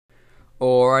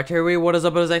Alright, everybody, what is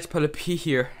up? It's XPilot P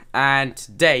here, and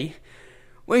today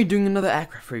we're doing another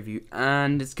aircraft review,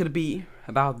 and it's gonna be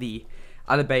about the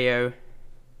Alabeo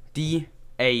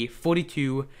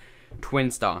DA-42 Twin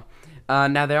Star.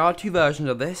 Now there are two versions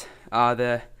of this.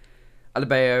 The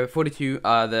Alabeo 42,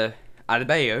 the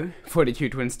Alabeo 42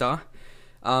 Twin Star,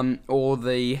 or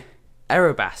the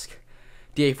Aerobasque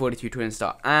DA-42 Twin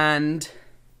Star, and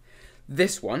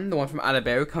this one, the one from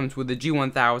Alabeo, comes with the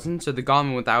G1000, so the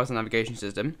Garmin 1000 navigation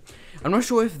system. I'm not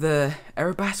sure if the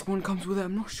Aerobasque one comes with it,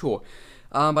 I'm not sure.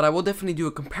 But I will definitely do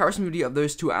a comparison video of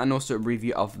those two and also a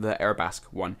review of the Aerobasque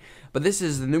one. But this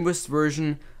is the newest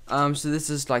version, so this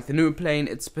is like the newer plane.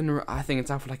 It's been, I think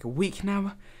it's out for like a week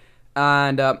now.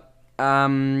 And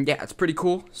yeah, it's pretty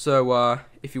cool. So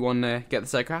if you want to get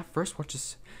this aircraft, first watch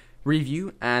this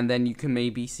review, and then you can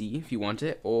maybe see if you want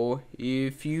it or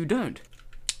if you don't.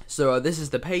 So this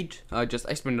is the page, just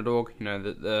XPilot.org, you know,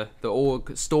 the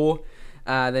org store.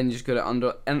 Then you just go to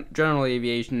under General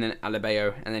Aviation, then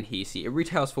Alabeo, and then here you see it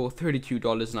retails for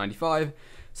 $32.95.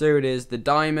 So here it is, the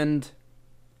Diamond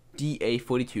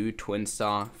DA-42 Twin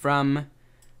Star from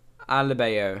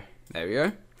Alabeo. There we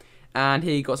go. And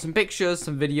here you got some pictures,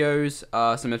 some videos,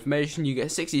 some information. You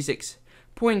get 66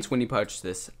 points when you purchase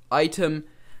this item.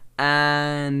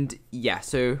 And yeah,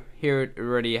 so here it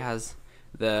already has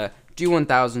the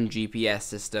G1000 GPS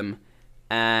system,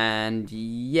 and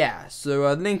yeah,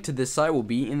 so a link to this site will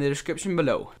be in the description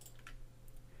below.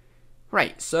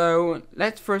 Right, so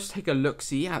let's first take a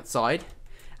look-see outside,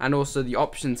 and also the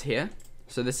options here.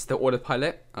 So this is the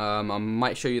autopilot. I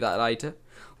might show you that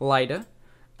later.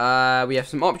 We have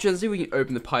some options here. We can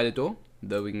open the pilot door,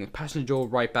 passenger door,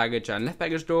 right baggage, and left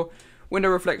baggage door. Window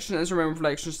reflection, instrument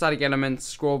reflection, static elements,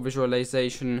 scroll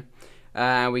visualization.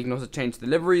 We can also change the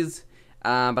liveries.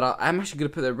 But I'm actually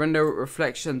going to put the window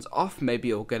reflections off.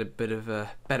 Maybe it'll get a bit of a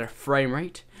better frame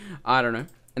rate. I don't know.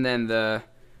 And then the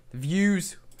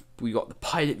views. We got the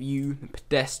pilot view, the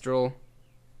pedestal.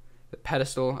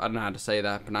 I don't know how to say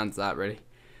that, pronounce that really.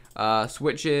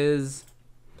 Switches.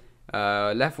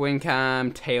 Left wing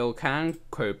cam, tail cam,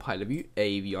 co-pilot view,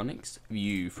 avionics,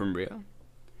 view from rear.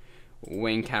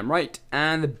 Wing cam right,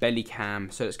 and the belly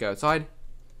cam. So let's go outside.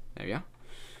 There we are.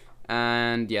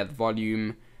 And yeah, the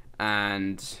volume.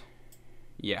 And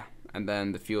yeah, and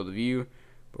then the field of view,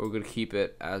 but we're going to keep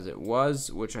it as it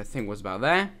was, which I think was about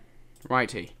there.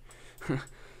 Righty.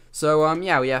 So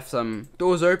yeah, we have some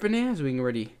doors open here, as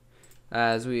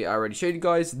we already showed you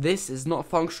guys. This is not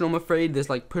functional, I'm afraid.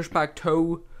 There's like pushback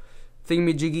tow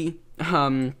thingamajiggy.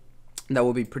 That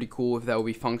would be pretty cool if that would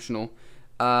be functional.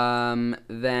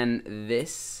 Then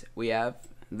this, we have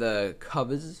the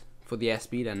covers for the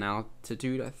airspeed and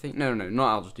altitude, I think. No, not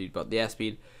altitude, but the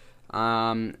airspeed.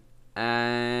 And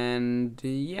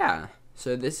yeah,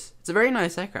 so it's a very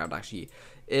nice aircraft actually.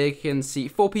 It can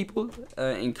seat 4 people,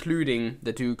 including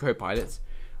the 2 co-pilots.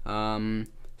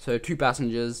 So 2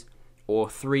 passengers or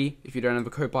 3 if you don't have a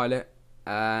co-pilot.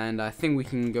 And I think we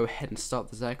can go ahead and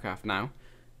start this aircraft now.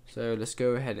 So let's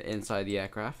go ahead inside the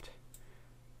aircraft.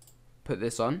 Put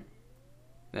this on.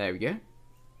 There we go.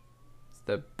 It's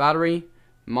the battery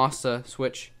master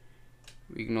switch.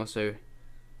 We can also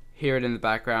hear it in the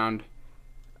background,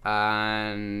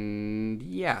 and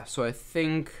yeah, so I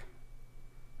think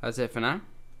that's it for now.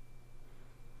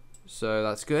 So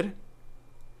that's good,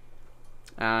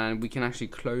 and we can actually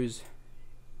close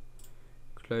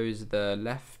the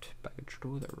left baggage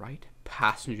door, the right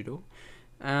passenger door,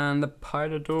 and the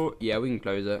pilot door. Yeah, we can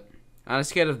close it. And I'm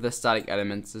scared of the static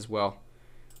elements as well,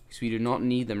 because we do not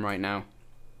need them right now.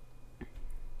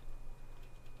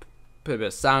 Put a bit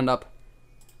of sound up.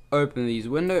 Open these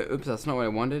windows. Oops, that's not what I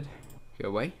wanted. Go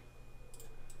away.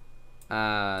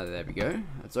 There we go.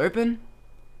 That's open.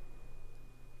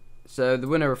 So the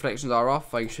window reflections are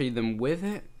off. I can show you them with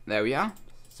it. There we are.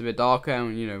 It's a bit darker,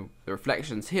 and you know the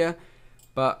reflections here.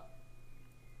 But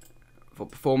for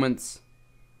performance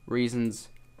reasons,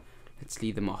 let's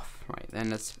leave them off. Right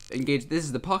then, let's engage. This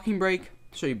is the parking brake.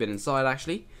 Show you a bit inside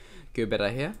actually. Go better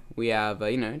here. We have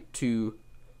you know 2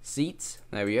 seats.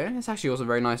 There we go. It's actually also a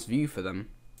very nice view for them.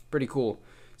 Pretty cool.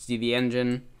 See the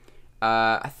engine.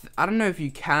 I don't know if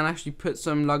you can actually put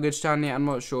some luggage down here. I'm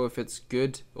not sure if it's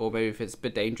good or maybe if it's a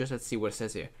bit dangerous. Let's see what it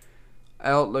says here.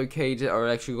 Located or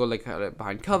actually go like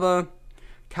behind cover,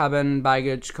 cabin,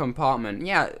 baggage compartment.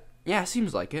 Yeah,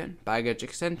 seems like it. Baggage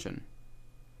extension.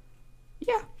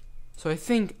 Yeah. So I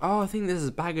think this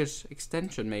is baggage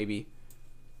extension maybe.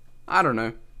 I don't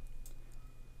know.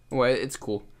 Well, it's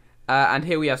cool. And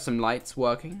here we have some lights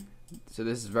working. So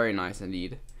this is very nice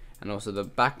indeed. And also the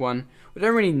back one. We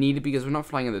don't really need it because we're not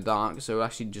flying in the dark, so we'll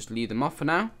actually just leave them off for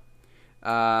now.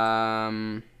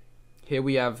 here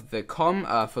we have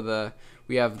the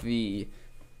we have the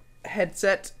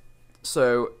headset.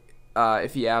 So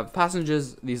if you have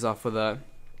passengers, these are for the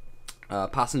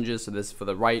passengers. So this is for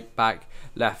the right back,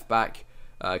 left back,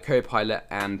 co-pilot,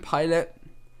 and pilot.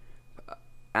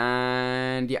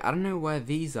 And yeah, I don't know where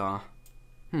these are.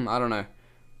 I don't know.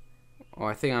 Oh,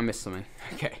 I think I missed something.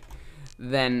 Okay.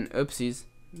 Then, oopsies.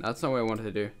 That's not what I wanted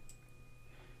to do.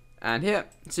 And here,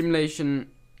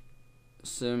 simulation.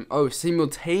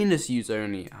 Simultaneous use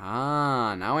only.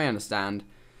 Ah, now I understand.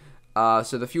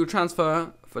 So the fuel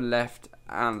transfer for left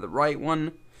and the right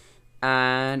one.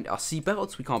 And our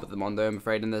seatbelts, we can't put them on though, I'm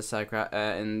afraid, in this aircraft.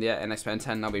 In XPilot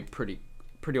 10, that'll be pretty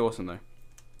awesome though.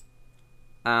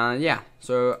 Yeah,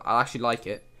 so I actually like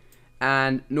it.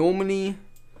 And normally,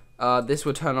 this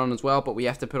would turn on as well, but we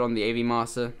have to put on the AV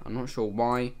master. I'm not sure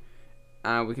why.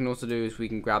 We can also do is we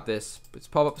can grab this. It's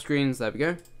pop-up screens. There we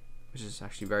go, which is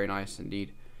actually very nice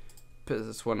indeed. Put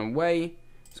this one away.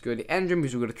 Let's go to the engine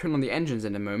because we're going to turn on the engines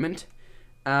in a moment.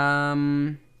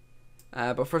 But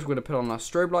first we're going to put on our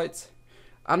strobe lights.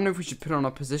 I don't know if we should put on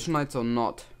our position lights or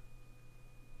not.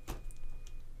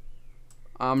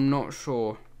 I'm not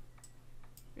sure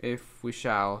if we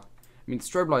shall. I mean, the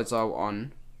strobe lights are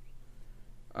on.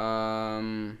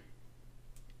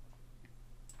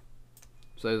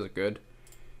 So those are good,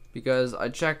 because I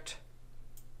checked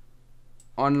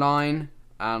online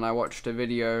and I watched a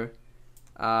video,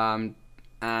 and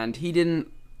he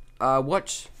didn't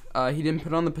he didn't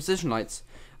put on the position lights,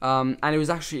 and it was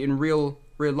actually in real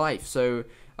life. So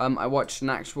I watched an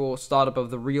actual startup of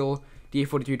the real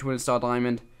DA-42 Twin Star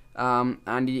Diamond,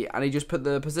 and he just put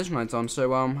the position lights on.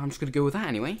 So I'm just gonna go with that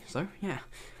anyway. So yeah.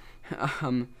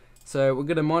 So we're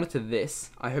gonna monitor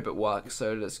this. I hope it works.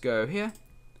 So let's go here.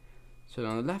 So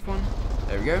on the left one,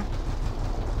 there we go.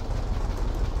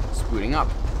 Spooling up,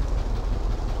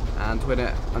 and twin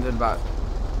it until about.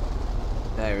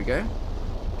 There we go.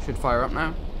 Should fire up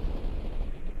now.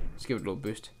 Let's give it a little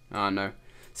boost. Oh no.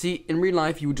 See, in real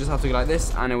life you would just have to go like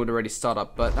this, and it would already start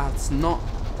up. But that's not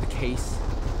the case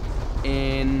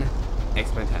in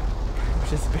XPilot 10,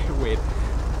 which is a bit weird.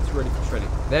 It's really frustrating.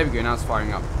 There we go. Now it's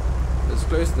firing up. Let's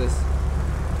close this.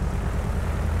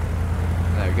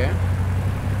 There we go.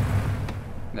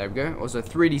 There we go. Also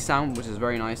 3D sound, which is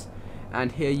very nice.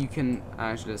 And here you can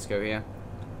actually, let's go here.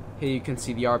 Here you can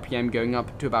see the RPM going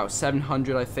up to about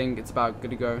 700. I think it's about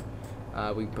good to go.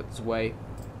 We can put this away.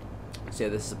 So yeah,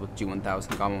 this is what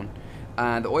G1000. Come on.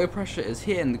 And the oil pressure is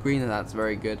here in the green, and that's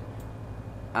very good.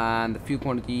 And the fuel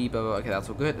quantity, blah, blah, blah. Okay, that's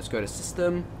all good. Let's go to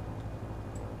system.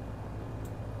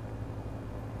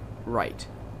 Right.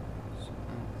 So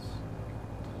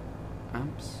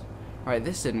amps. Right,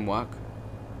 this didn't work.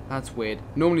 That's weird.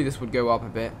 Normally this would go up a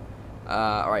bit.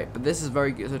 Alright, but this is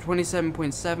very good. So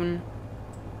 27.7.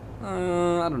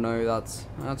 I don't know. That's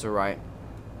alright.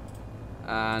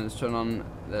 And let's turn on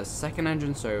the second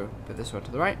engine. So put this one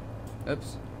to the right.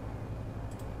 Oops.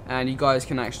 And you guys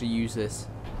can actually use this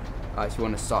if you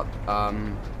want to start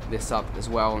this up as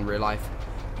well in real life,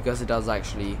 because it does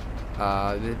actually.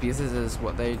 Because this is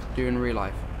what they do in real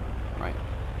life. Right.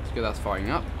 Let's go. That's firing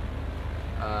up.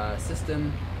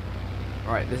 System.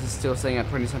 Alright, this is still staying at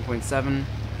 27.7.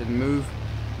 Didn't move.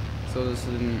 So this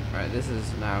didn't. Right, this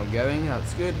is now going.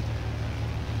 That's good.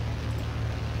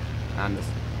 And this.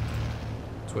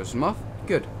 Switch them off.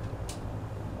 Good.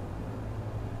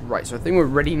 Right, so I think we're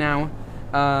ready now.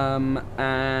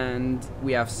 And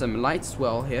we have some lights as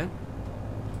well here.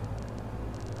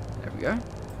 There we go.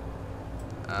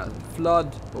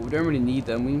 Flood, but we don't really need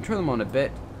them. We can turn them on a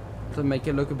bit to make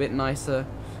it look a bit nicer.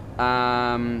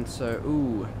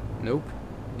 Ooh. Nope.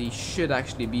 These should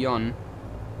actually be on.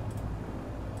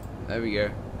 There we go.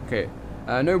 Okay.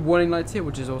 No warning lights here,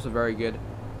 which is also very good.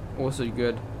 Also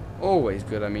good. Always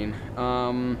good, I mean.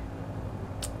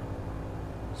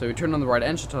 So we turn on the right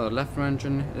engine, turn on the left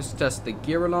engine. Let's test the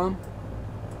gear alarm.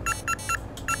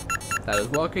 That is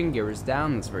working. Gear is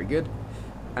down. That's very good.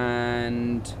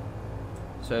 And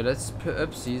so let's put.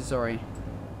 Oopsies, sorry.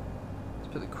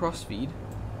 Let's put the crossfeed.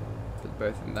 Put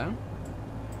both of them down.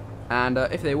 And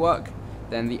if they work,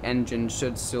 then the engine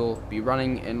should still be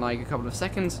running in like a couple of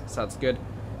seconds, so that's good.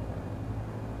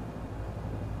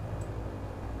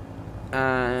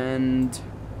 And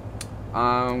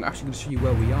I'm actually going to show you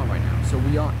where we are right now. So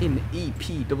we are in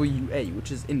EPWA, which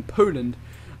is in Poland.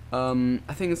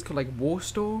 I think it's called like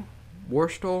Warsaw,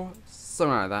 something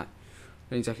like that. I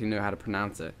don't exactly know how to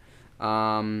pronounce it.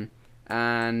 And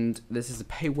this is a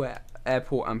pay-where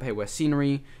airport and pay-where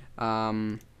scenery.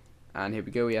 And here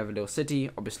we go, we have a little city,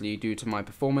 obviously due to my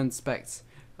performance specs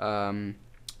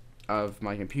of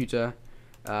my computer.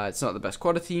 It's not the best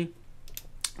quality,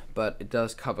 but it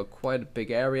does cover quite a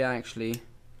big area actually.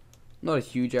 Not a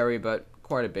huge area, but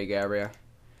quite a big area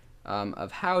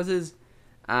of houses.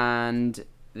 And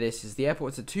this is the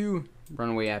airport. It's a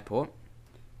 2-runway airport,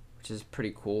 which is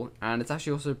pretty cool, and it's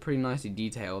actually also pretty nicely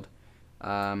detailed.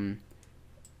 Some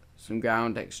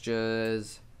ground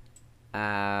textures,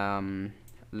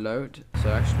 load. So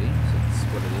actually, so this is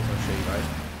what it is. I'll show you guys.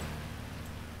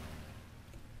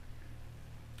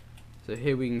 So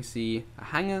here we can see a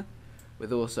hangar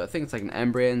with also, I think it's like an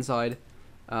Embraer inside.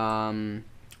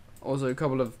 Also a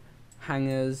couple of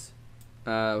hangars,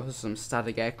 also some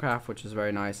static aircraft, which is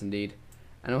very nice indeed,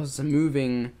 and also some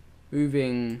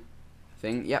moving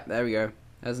thing. Yep, there we go.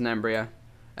 There's an Embraer,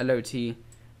 LOT,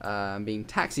 being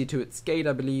taxied to its gate,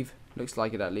 I believe. Looks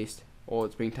like it at least, or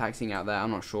it's being taxiing out there. I'm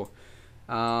not sure.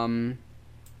 And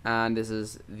this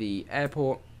is the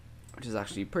airport, which is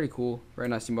actually pretty cool. Very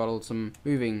nicely modeled. Some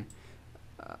moving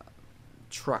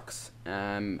trucks.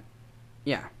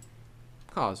 Yeah.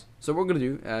 Cars. So what we're gonna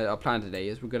do, our plan today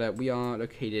is we are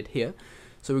located here,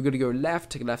 so we're gonna go left,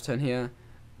 take a left turn here,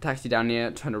 taxi down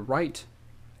here, turn to right,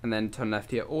 and then turn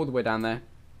left here, all the way down there,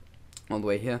 all the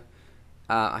way here.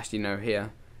 Actually no,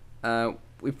 here.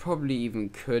 We probably even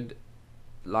could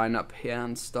line up here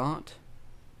and start,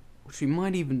 which we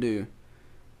might even do.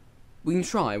 We can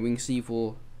try. We can see if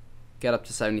we'll get up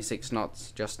to 76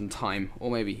 knots just in time, or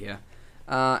maybe here,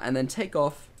 and then take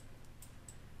off.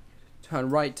 Turn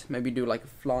right, maybe do like a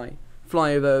fly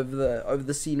over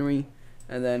the scenery,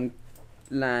 and then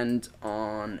land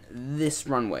on this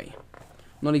runway.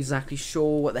 Not exactly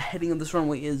sure what the heading of this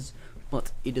runway is,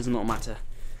 but it does not matter.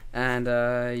 And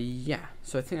yeah,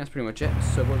 so I think that's pretty much it.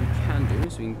 So what we can do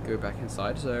is we can go back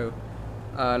inside. So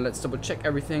let's double check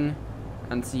everything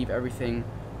and see if everything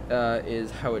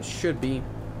is how it should be.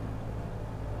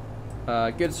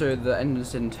 Good. So the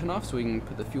engines didn't turn off, so we can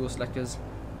put the fuel selectors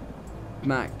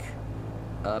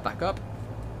back up,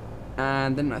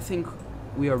 and then I think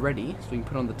we are ready, so we can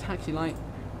put on the taxi light.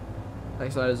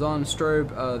 Taxi light is on, strobe,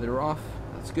 they're off,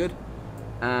 that's good.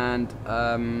 And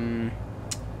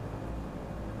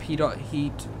P-dot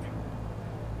heat,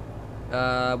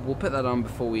 we'll put that on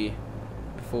before we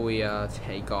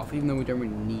take off, even though we don't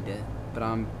really need it, but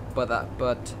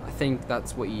I think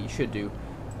that's what you should do,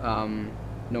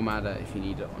 no matter if you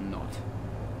need it or not.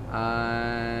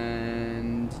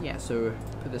 And yeah, so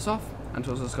put this off, and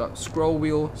it's also got scroll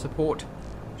wheel support,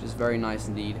 which is very nice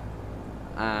indeed.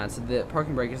 And so the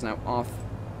parking brake is now off.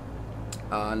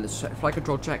 Let's check flight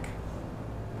control check.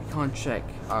 We can't check.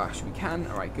 Actually we can.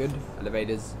 All right, good.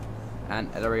 Elevators and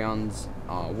ailerons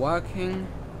are working.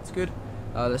 That's good.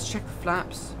 Let's check the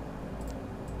flaps.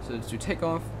 So let's do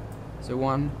takeoff. So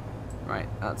 1. Right,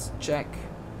 that's check.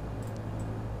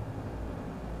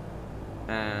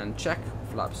 And check.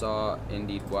 Flaps are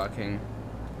indeed working,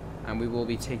 and we will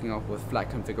be taking off with flat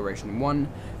configuration 1,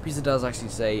 because it does actually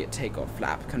say takeoff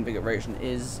flap configuration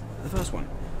is the first one.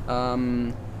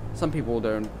 Some people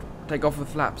don't take off with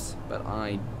flaps, but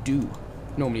I do,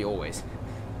 normally always.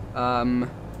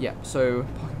 Yeah, so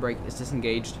parking brake is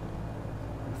disengaged.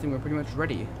 I think we're pretty much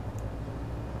ready.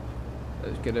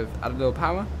 So could have added a little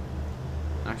power.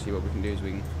 Actually what we can do is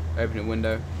we can open a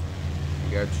window. There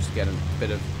we go, just get a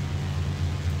bit of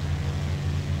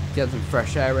get some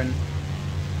fresh air in.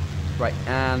 Right,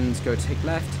 and go take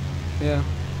left. Yeah.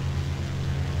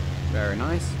 Very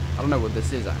nice. I don't know what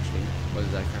this is actually. What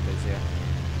this aircraft is here.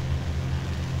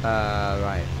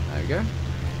 Right, there we go.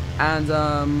 And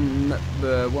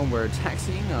the one we're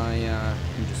taxiing, I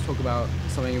can just talk about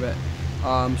something a bit.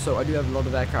 So I do have a lot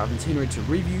of aircraft and scenery to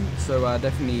review, so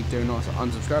definitely do not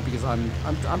unsubscribe, because I'm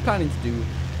planning to do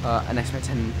an XPilot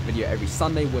 10 video every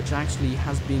Sunday, which actually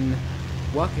has been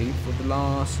working for the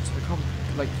last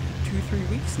like 2-3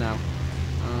 weeks now.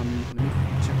 Let me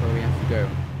check where we have to go.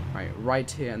 Right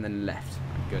here and then left.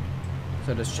 Right, good.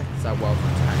 So let's check this out while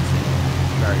we're taxiing.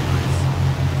 Very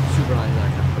nice. Super nice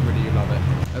aircraft. I really do love it.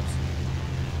 Oops.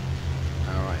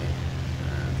 Alright.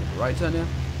 Take a right turn here.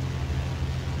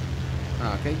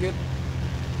 Okay, good.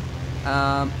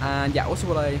 And yeah, also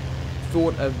what I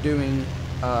thought of doing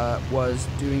was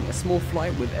doing a small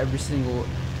flight with every single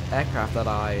aircraft that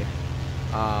I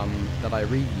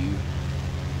review,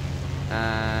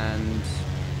 and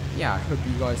yeah, I hope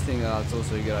you guys think that that's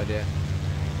also a good idea.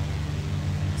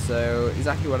 So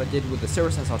exactly what I did with the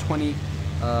Cirrus SR20,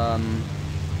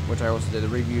 which I also did a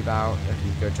review about. If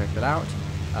you go check that out.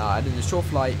 I did a short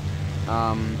flight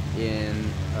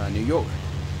in New York,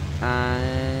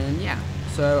 and yeah,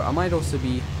 so I might also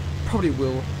probably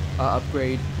will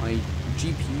upgrade my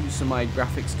GPU, so my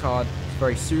graphics card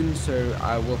very soon, so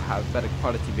I will have better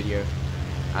quality video,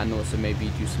 and also maybe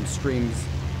do some streams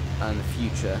in the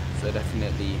future, so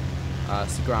definitely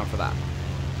stick around for that.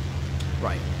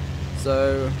 Right,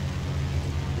 so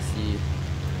let's see,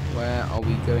 where are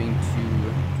we going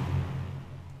to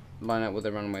line up with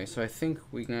the runway? So I think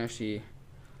we can actually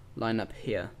line up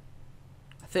here.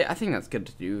 I think that's good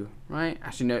to do, right?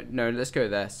 Actually, no, let's go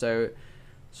there. So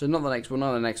not the next one,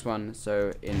 not the next one.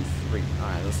 So in 3.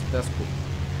 Alright, that's cool.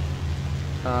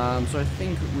 So I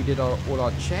think we did all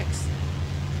our checks.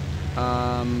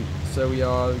 So we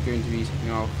are going to be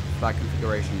taking off flag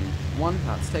configuration 1.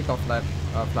 That's take off flag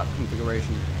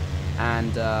configuration,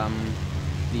 and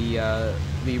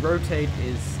the rotate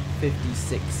is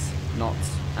 56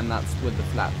 knots, and that's with the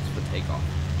flaps for takeoff.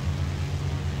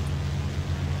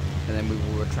 And then we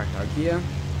will retract our gear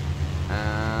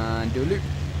and do a loop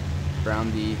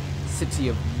around the city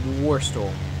of Warsaw.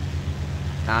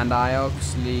 And I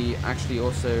actually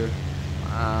also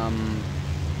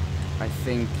I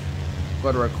think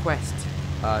got a request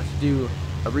to do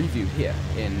a review here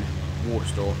in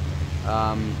Warsaw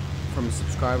from a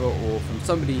subscriber or from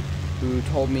somebody who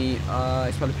told me,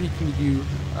 XPilot, can you do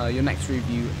your next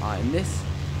review in this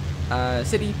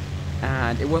city?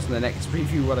 And it wasn't the next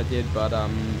review what I did, but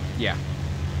yeah,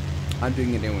 I'm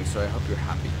doing it anyway, so I hope you're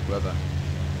happy, whoever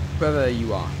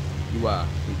you are, who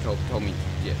told me,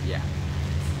 yeah.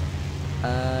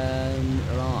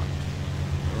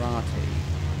 Rate.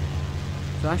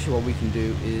 So actually what we can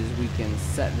do is we can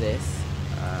set this,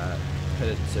 put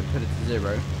it to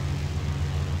 0.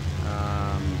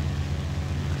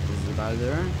 This is about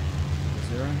 0.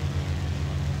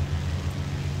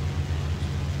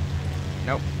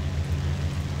 Nope.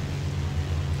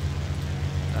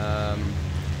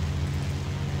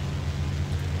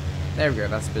 There we go,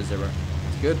 that's a bit 0.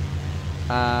 That's good.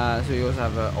 So we also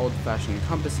have an old-fashioned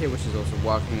compass here, which is also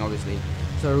working, obviously.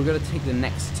 So we're going to take the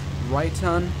next right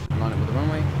turn and line it with the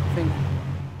runway, I think.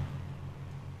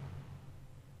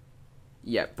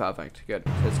 Yeah, perfect, good.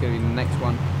 So it's going to be the next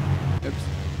one. Oops,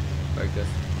 focus.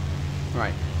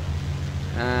 Right.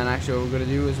 And actually what we're going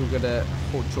to do is we're going to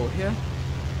hold short here.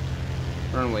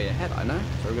 Runway ahead, I know.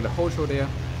 So we're going to hold short here.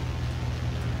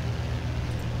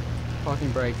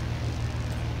 Parking brake.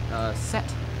 Set.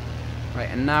 Right,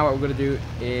 and now what we're going to do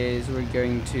is we're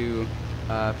going to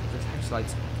put the taxi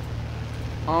lights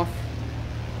off,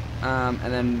 and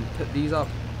then put these up.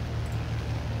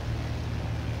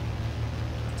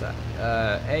 What's that?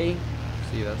 A.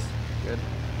 See, that's good.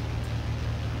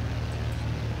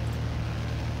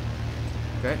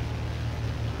 Okay.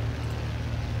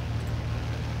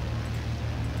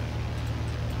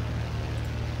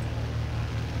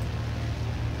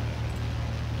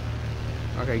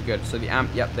 Okay, good. So the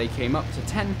amp, yep, they came up to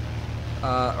 10.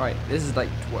 Right, this is like,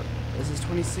 what? This is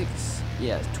 26?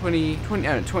 Yeah, it's 28.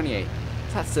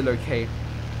 That's still okay.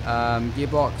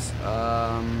 Gearbox,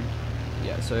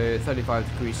 yeah, so 35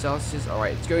 degrees Celsius.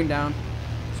 Alright, it's going down.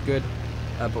 It's good.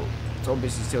 But it's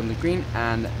obviously still in the green.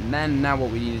 And then now what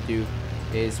we need to do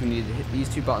is we need to hit these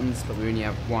 2 buttons, but we only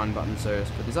have 1 button, so let's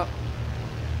put this up.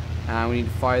 And we need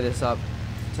to fire this up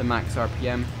to max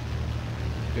RPM.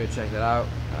 Go check that out.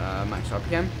 Max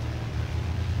RPM.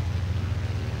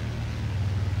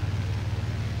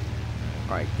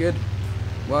 Alright, good.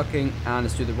 Working, and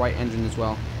let's do the right engine as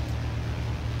well.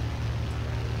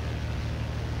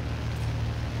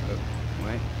 Oh,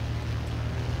 wait.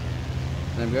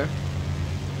 There we go.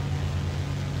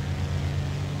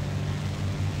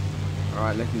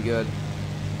 Alright, looking good.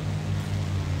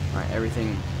 Alright,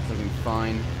 everything looking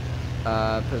fine.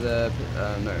 Put the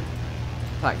no.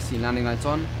 Taxi landing lights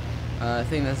on. I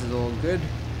think this is all good.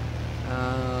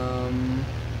 Oh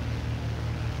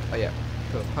yeah,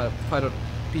 put pilot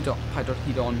heat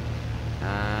on,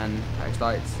 and taxi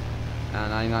lights,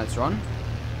 and landing lights are on,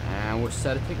 and we're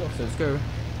set to take off. So let's go.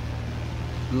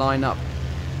 Line up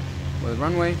with the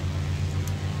runway.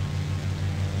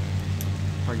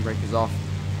 Parking brake is off,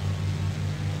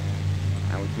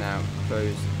 and we can now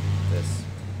close this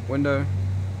window.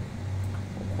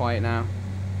 All quiet now.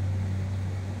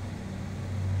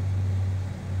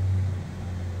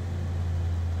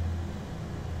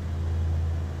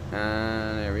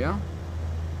 And there we are.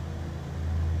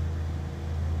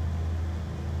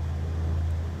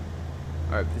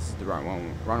 Alright, this is the right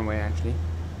one. Runway, actually.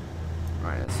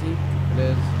 Right, let's see. It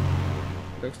is.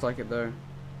 Looks like it, though.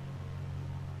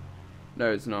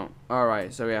 No, it's not.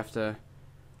 Alright, so we have to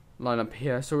line up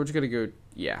here. So we're just gonna go.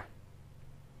 Yeah.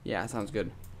 Yeah, sounds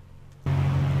good.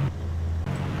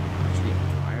 Actually,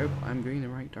 I hope I'm going the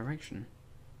right direction.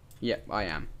 Yep, I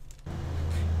am.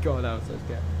 God, I was so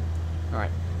scared.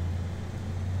 Alright.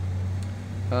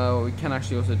 What we can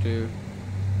actually also do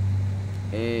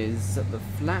is set the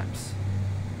flaps.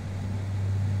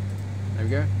 There we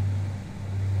go.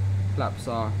 flaps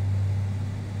are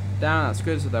down. That's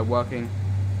good, so they're working.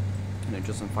 And then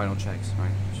just some final checks. Right,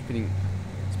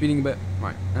 speeding a bit.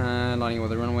 Right, lining up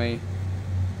with the runway.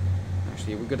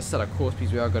 Actually, we've got to set our course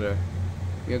because we are got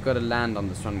to land on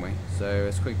this runway. So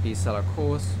let's quickly set our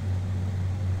course.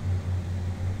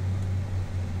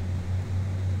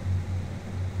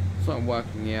 It's not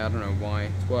working yet. I don't know why.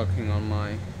 It's working on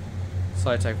my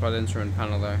SciTech flight instrument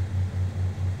panel though.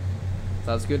 So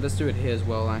that's good. Let's do it here as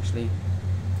well. Actually,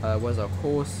 where's our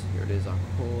course? Here it is. Our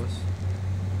course.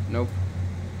 Nope.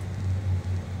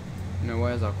 No,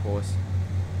 where's our course?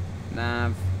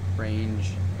 Nav,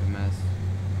 range, MS.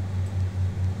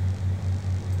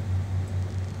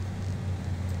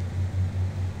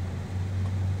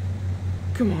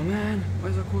 Come on, man.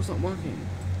 Where's our course not working?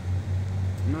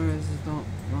 No, this is not.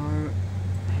 No.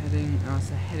 Heading. Oh,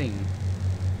 it's a heading.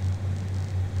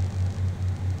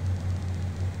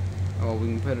 Oh, we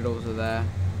can put it also there.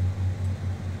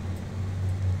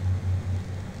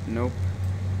 Nope.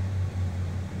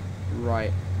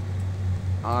 Right.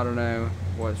 I don't know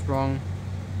what's wrong.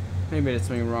 Maybe there's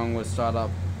something wrong with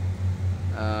startup.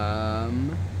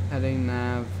 Heading,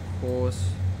 nav,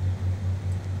 course.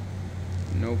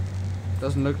 Nope.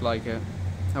 Doesn't look like it.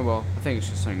 Oh well, I think it's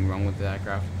just something wrong with the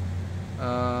aircraft.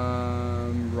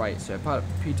 Right, so pilot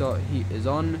P-dot heat is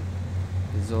on.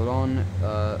 This is all on.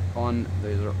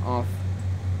 Those are off.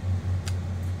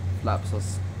 Flaps are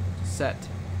set.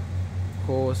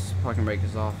 Course, parking brake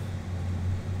is off.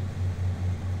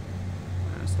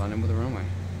 And let's line in with the runway.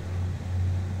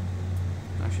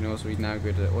 Actually, no, so we now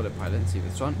go to autopilot and see if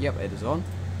it's on. Yep, it is on.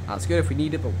 That's good if we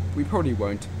need it, but we probably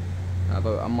won't.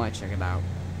 But I might check it out.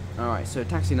 Alright, so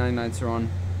taxi 99s are on.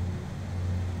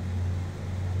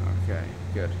 Okay,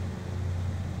 good.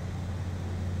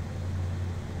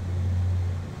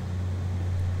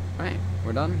 Alright,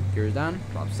 we're done. Gear is down.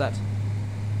 Flap set.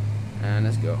 And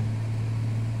let's go.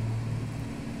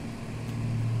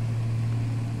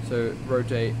 So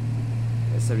rotate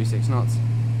at 76 knots.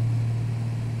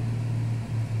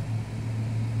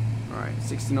 Alright,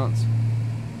 60 knots.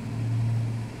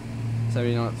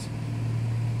 70 knots.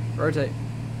 Rotate.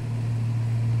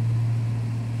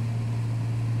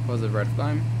 Positive red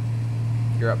climb.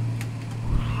 Gear up.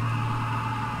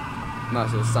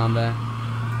 Nice little sound there.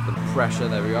 The pressure,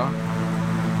 there we are.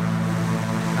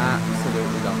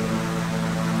 Absolutely done.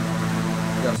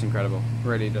 Just incredible.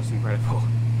 Really just incredible.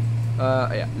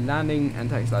 Yeah, landing and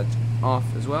taxi lights off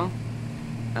as well.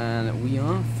 And we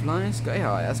are flying sky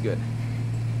high, that's good.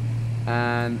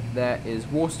 And there is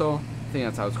Warsaw, I think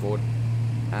that's how it's called.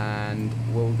 And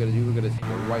what we're gonna do, we're gonna take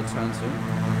a right turn soon.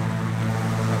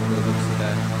 Have a little look see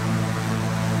there.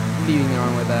 Leaving the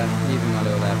runway there, leaving our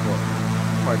little airport.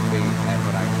 Quite a big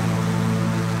airport actually.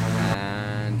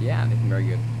 And yeah, looking very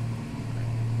good.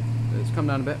 Let's come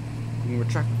down a bit. We can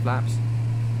retract the flaps.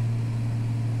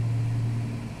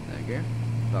 There you go.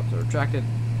 Flaps are retracted.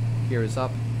 Gear is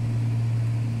up.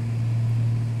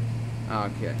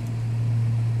 Okay.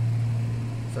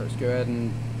 So let's go ahead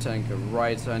and take a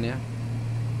right turn here.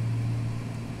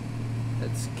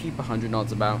 Let's keep 100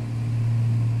 knots about.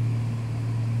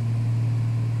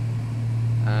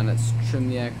 And let's trim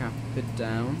the aircraft a bit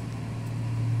down.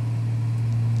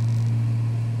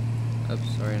 Oops,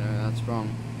 sorry, no, that's wrong.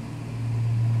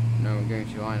 No, we're going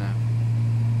too high now.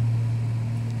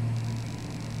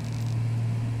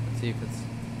 Let's see if it's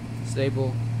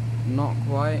stable. Not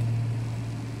quite.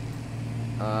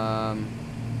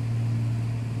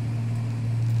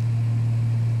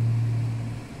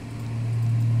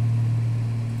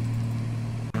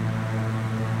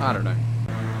 I don't know.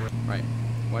 Right.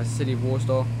 West City of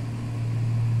Warsaw.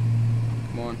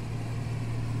 Come on.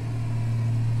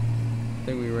 I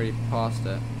think we already passed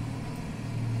it.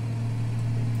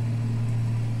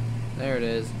 There it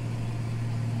is.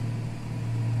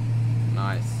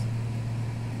 Nice.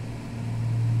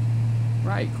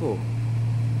 Right, cool.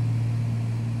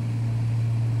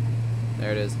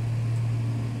 There it is.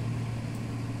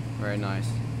 Very nice.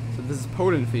 So this is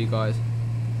Poland for you guys.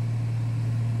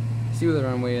 See where the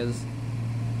runway is.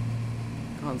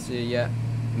 Can't see it yet.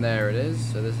 There it is.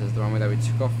 So this is the runway that we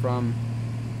took off from.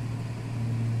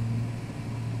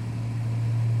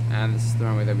 And this is the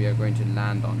runway that we are going to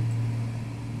land on.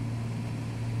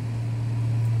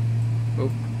 Oh,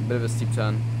 a bit of a steep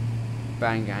turn.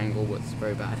 Bang angle was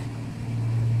very bad.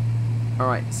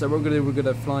 Alright, so we're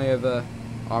gonna fly over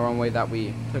our runway that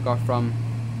we took off from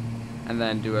and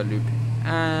then do a loop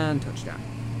and touchdown.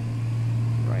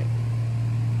 Right.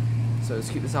 So let's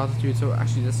keep this altitude. So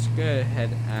actually let's go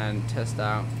ahead and test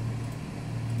out.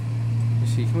 You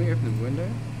see, can we open the window?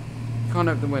 Can't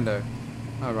open the window.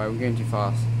 Alright, we're going too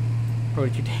fast.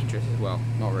 Probably too dangerous as well.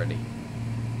 Not really.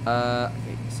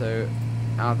 Okay, so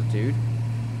altitude.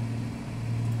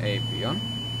 Avion.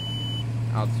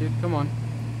 Altitude, come on.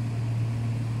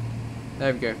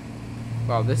 There we go.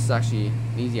 Wow, this is actually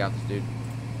an easy altitude.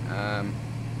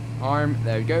 Arm,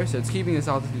 there we go. So it's keeping this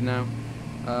altitude now.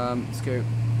 Let's go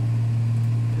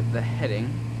put the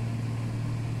heading.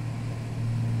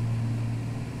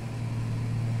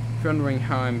 If you're wondering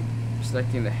how I'm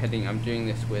selecting the heading, I'm doing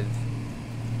this with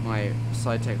my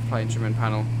SciTech flight instrument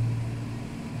panel.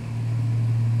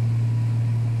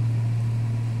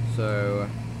 So,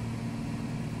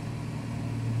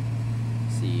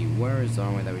 let's see, where is the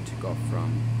runway that we took off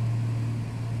from?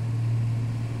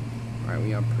 Right,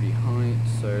 we are pretty high,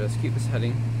 so let's keep this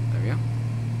heading. There we are.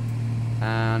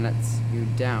 And let's go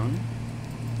down.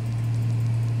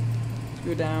 Let's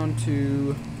go down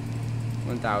to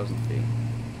 1,000 feet.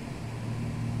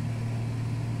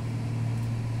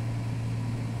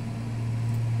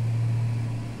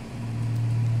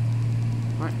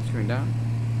 Right, it's going down.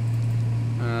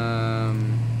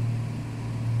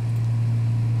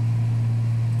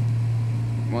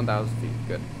 1,000 feet,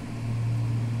 good.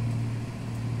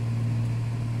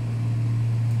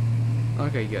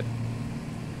 Okay, good.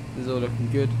 This is all looking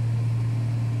good.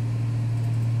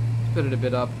 Let's put it a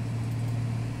bit up.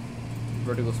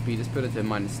 Vertical speed, let's put it to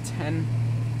 -10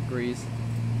 degrees.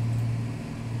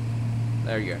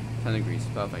 There we go, 10 degrees,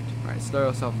 perfect. Alright, slow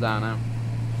ourselves down now.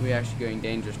 We're actually going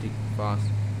dangerously fast.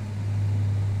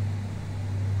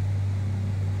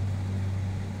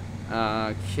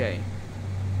 Okay.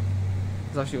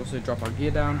 Let's actually also drop our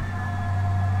gear down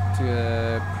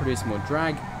to produce more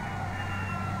drag.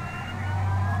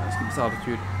 Let's keep this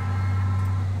altitude.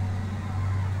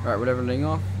 Right, we're leveling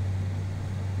off.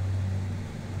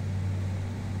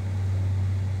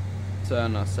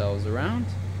 Turn ourselves around.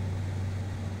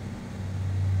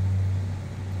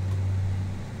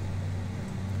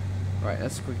 Right,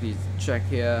 let's quickly check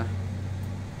here.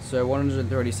 So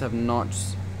 137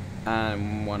 knots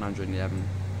and 111.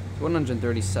 So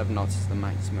 137 knots is the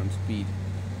maximum speed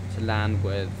to land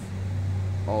with,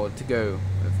 or to go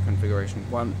with configuration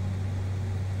 1.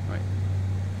 Right.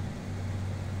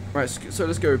 Right, so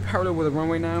let's go parallel with the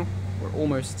runway now. We're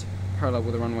almost parallel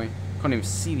with the runway. Can't even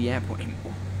see the airport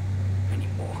anymore.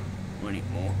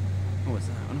 What was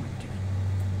that?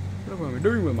 What am I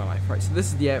doing with my life? Right, so this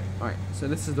is the air. Right, so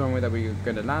this is the runway that we're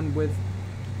going to land with.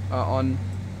 On.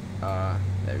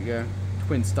 There we go.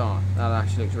 Twin Star. That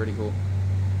actually looks really cool.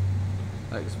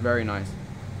 That looks very nice.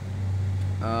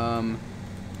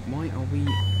 Why are we?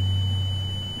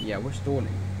 Yeah, we're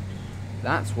stalling.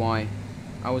 That's why.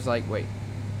 I was like, wait,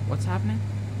 what's happening?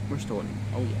 We're stalling.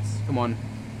 Oh yes, come on.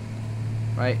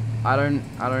 Right, I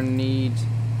don't need.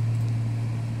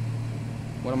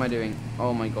 What am I doing?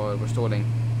 Oh my god, we're stalling.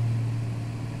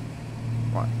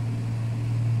 Right.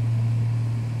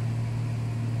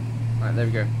 Right, there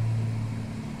we go.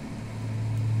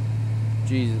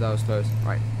 Jesus, that was close.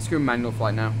 Right, let's go manual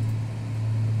flight now.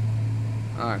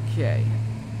 Okay.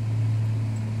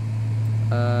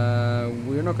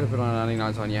 We're not going to put our landing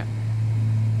lights on yet.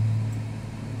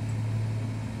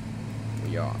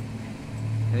 We are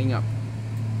heading up.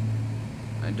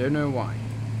 I don't know why.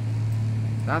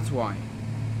 That's why.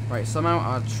 Right, somehow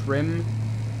our trim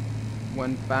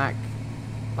went back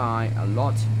by a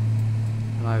lot,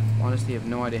 and I honestly have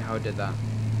no idea how I did that.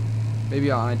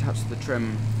 Maybe I touched the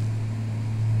trim.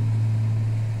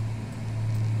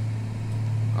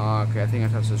 Oh, okay, I think I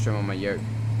touched the trim on my yoke.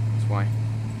 That's why.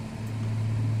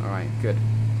 Alright, good.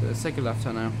 So let's take a left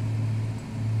turn now.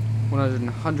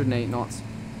 108 knots.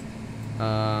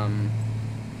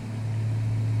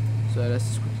 So let's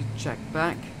just quickly check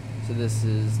back. So this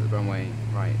is the runway,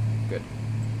 right, good.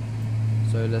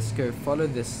 So let's go follow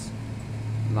this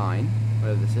line,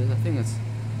 whatever this is. I think it's,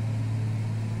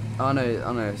 oh no,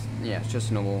 yeah, it's just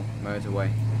a normal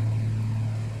motorway.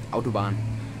 Autobahn.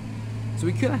 So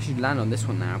we could actually land on this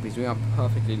one now because we are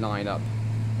perfectly lined up.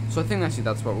 So I think actually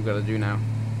that's what we're gonna do now.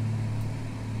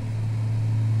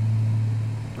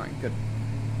 Right, good.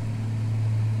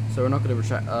 So we're not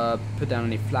gonna put down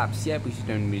any flaps yet because you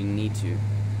don't really need to.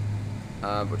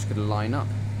 But we're just gonna line up.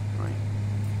 Right.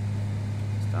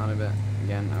 It's down a bit.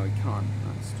 Again, no we can't.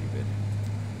 That's stupid.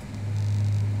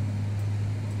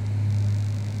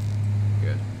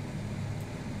 Good.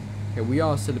 Okay, we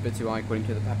are still a bit too high according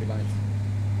to the PAPI lights.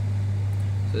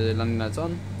 So the landing lights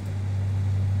on.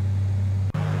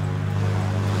 Double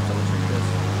check this.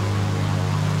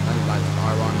 Landing lights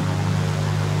are on.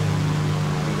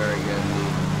 Very good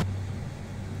indeed.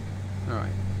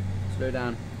 Alright. Slow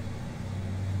down.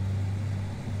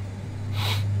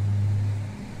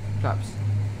 Flaps.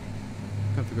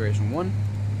 Configuration 1.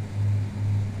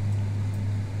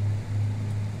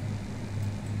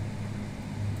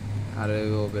 Add a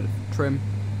little bit of trim,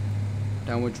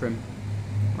 downward trim,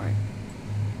 right.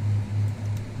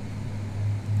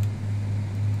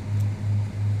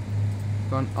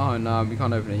 Oh no, we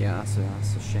can't open it yet.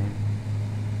 That's a shame.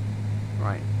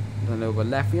 Right, a little bit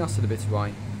left. We are still a bit too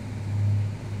high,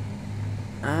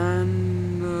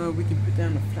 and we can put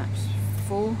down the flaps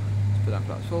full. Let's put down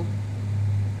flaps full.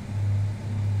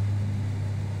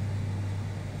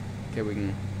 Okay, we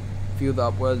can feel the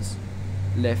upwards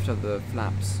lift of the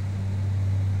flaps.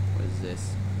 What is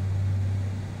this?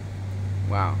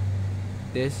 Wow,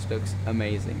 this looks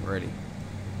amazing, really.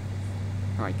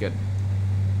 Alright, good.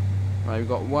 Right, we've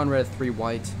got 1 red, 3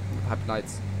 white, with happy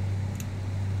lights.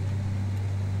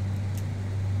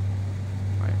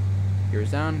 Right,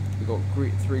 here's down. We've got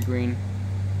 3 green.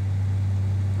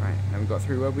 Right, now we've got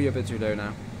 3 red. We're a bit too low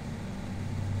now.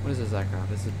 What is this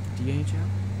aircraft? Is it DHL?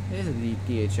 It is a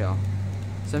DHL.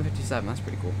 757, that's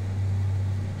pretty cool.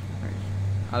 Right,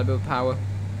 Alabeo power.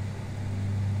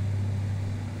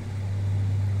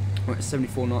 We're at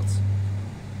 74 knots.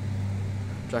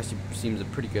 Which actually seems a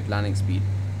pretty good landing speed.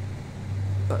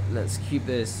 But let's keep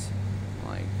this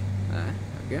like there. There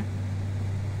we go.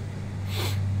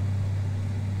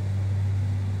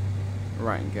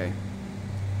 Right, okay.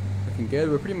 Looking good.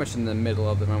 We're pretty much in the middle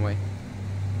of the runway.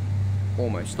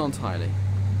 Almost, not entirely.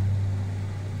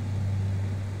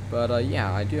 But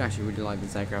yeah, I do actually really like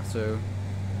this aircraft, so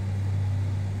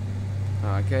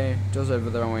okay, just over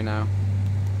the runway now.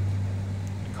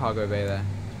 Cargo bay there.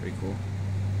 It's pretty cool.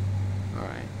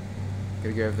 Alright.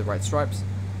 Gonna go over the right stripes.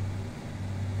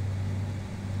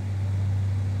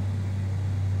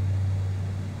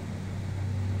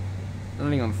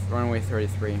 Landing on runway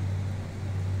 33.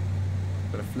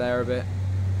 Gotta flare a bit.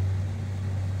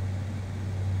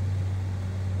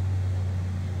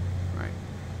 Right.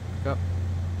 Back up.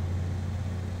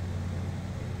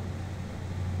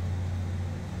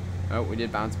 Oh, we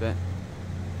did bounce a bit.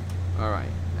 Alright,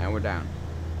 now we're down.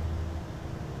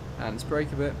 And let's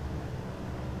brake a bit.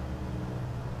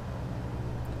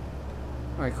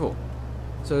 Alright, cool.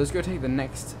 So let's go take the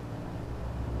next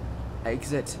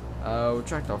exit.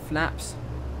 Retract our flaps.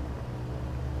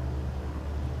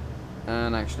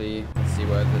 And actually, let's see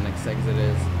where the next exit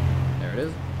is. There it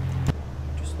is.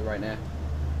 Just to the right there.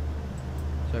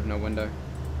 So I have no window.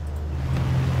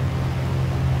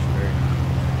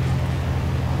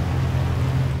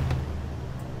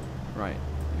 Right,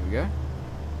 here we go.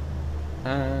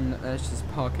 And let's just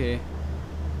park here.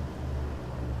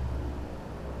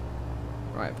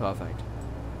 Right, perfect.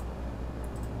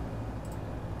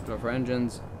 Put off our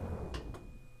engines.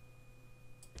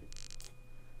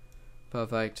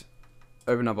 Perfect.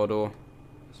 Open up our door.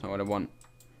 That's not what I want.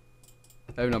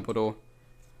 Open up our door.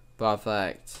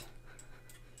 Perfect.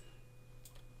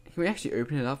 Can we actually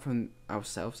open it up from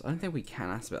ourselves? I don't think we can.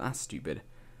 That's stupid.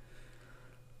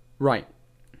 Right.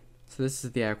 So this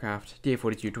is the aircraft,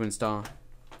 DA-42 Twin Star.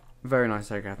 Very nice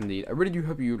aircraft indeed. I really do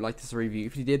hope you liked this review.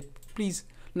 If you did, please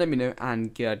let me know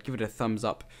and give it a thumbs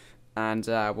up. And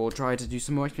we'll try to do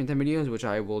some more XPilot videos, which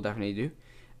I will definitely do.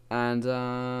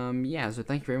 And yeah, so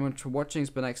thank you very much for watching. It's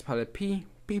been XPilot P.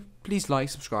 Please like,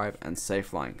 subscribe, and safe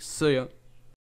flying. See ya.